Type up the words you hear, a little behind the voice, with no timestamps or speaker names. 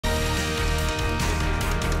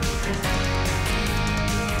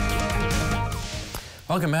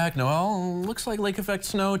Welcome back, Noel. Looks like lake effect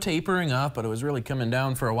snow tapering up, but it was really coming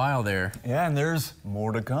down for a while there. Yeah, and there's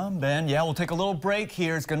more to come, Ben. Yeah, we'll take a little break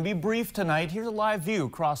here. It's going to be brief tonight. Here's a live view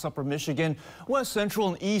across upper Michigan. West, central,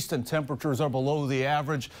 and east, and temperatures are below the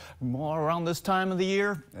average. More around this time of the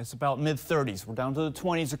year, it's about mid-30s. We're down to the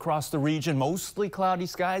 20s across the region. Mostly cloudy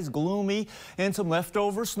skies, gloomy, and some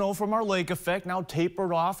leftover snow from our lake effect. Now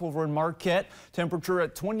tapered off over in Marquette. Temperature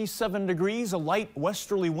at 27 degrees, a light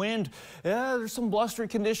westerly wind. Yeah, there's some blustery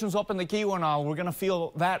conditions up in the Keweenaw. We're going to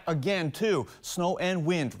feel that again, too. Snow and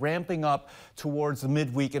wind ramping up towards the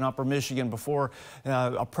midweek in upper Michigan before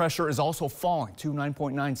a pressure is also falling to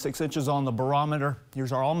 9.96 inches on the barometer.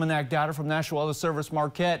 Here's our almanac data from National Weather Service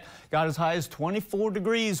Marquette. Got as high as 24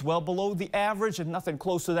 degrees, well below the average, and nothing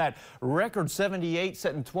close to that record 78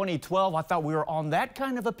 set in 2012. I thought we were on that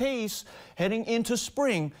kind of a pace heading into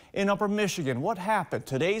spring in upper Michigan. What happened?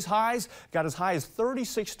 Today's highs got as high as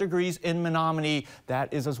 36 degrees in Menominee.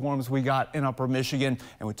 That is as warm as we got in upper Michigan.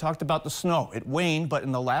 And we talked about the snow. It waned, but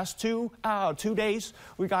in the last two days,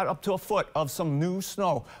 we got up to a foot of some new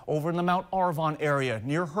snow over in the Mount Arvon area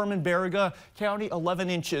near Herman-Baraga County, 11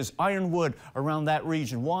 inches. Ironwood around that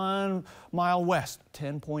region, 1 mile west,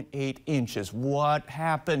 10.8 inches. What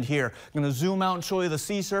happened here? I'm going to zoom out and show you the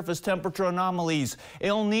sea surface temperature anomalies.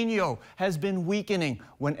 El Nino has been weakening.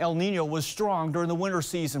 When El Nino was strong during the winter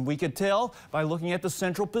season, we could tell by looking at the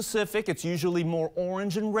Central Pacific. It's usually more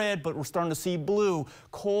orange and red, but we're starting to see blue,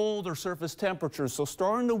 colder surface temperatures. So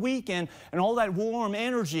starting the weekend and all that warm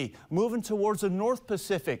energy moving towards the North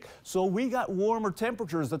Pacific. So we got warmer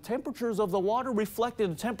temperatures. The temperatures of the water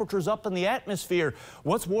reflected the temperatures up in the atmosphere.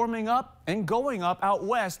 What's warming up and going up out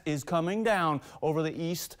west is coming down over the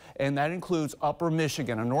east, and that includes upper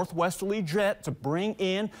Michigan. A northwesterly jet to bring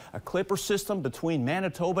in a clipper system between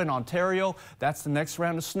Manitoba and Ontario. That's the next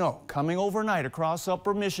round of snow coming overnight across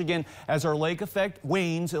upper Michigan as our lake effect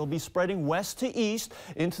wanes. It'll be spreading west to east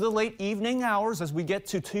into the late evening hours. As we get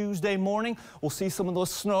to Tuesday morning, we'll see some of the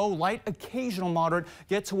snow, light, occasional moderate,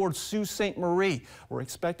 get towards Sault Ste. Marie. We're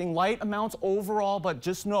expecting light amounts overall, but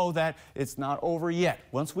just know that it's not over yet.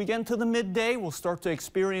 Once we get into the midday, we'll start to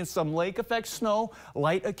experience some lake effect snow,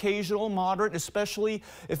 light, occasional, moderate, especially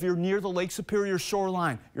if you're near the Lake Superior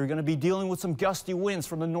shoreline. You're going to be dealing with some gusty winds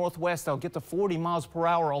from the northwest. They'll get to 40 miles per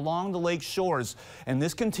hour along the lake shores. And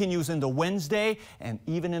this continues into Wednesday and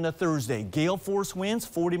even into Thursday. Gale force winds,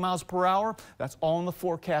 40 miles per hour. That's all in the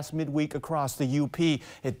forecast midweek across the UP.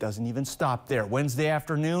 It doesn't even stop there. Wednesday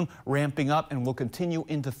afternoon, ramping up, and will continue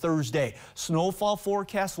into Thursday. Snowfall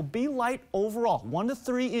forecast will be light overall, 1 to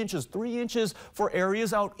 3 inches, 3 inches for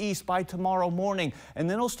areas out east by tomorrow morning. And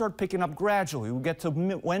then it'll start picking up gradually. We'll get to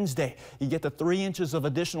Wednesday. You get to 3 inches of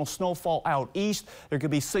additional snowfall out east. There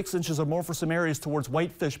could be 6 inches or more for some areas towards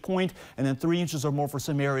Whitefish Point, and then 3 inches or more for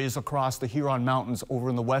some areas across the Huron Mountains over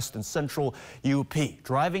in the west and central UP.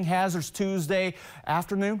 Driving hazards Tuesday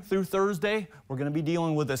afternoon through Thursday. We're going to be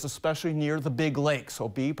dealing with this, especially near the big lake. So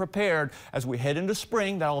be prepared as we head into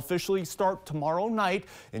spring. That'll officially start tomorrow night.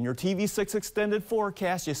 In your TV6 extended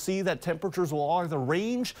forecast, you see that temperatures will either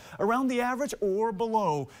range around the average or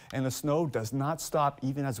below, and the snow does not stop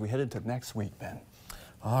even as we head into next week, Ben.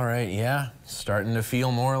 All right, yeah, starting to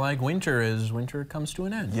feel more like winter as winter comes to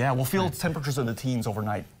an end. Yeah, we'll feel temperatures in the teens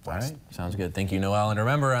overnight. All right, sounds good. Thank you, Noel. And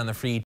remember, on the free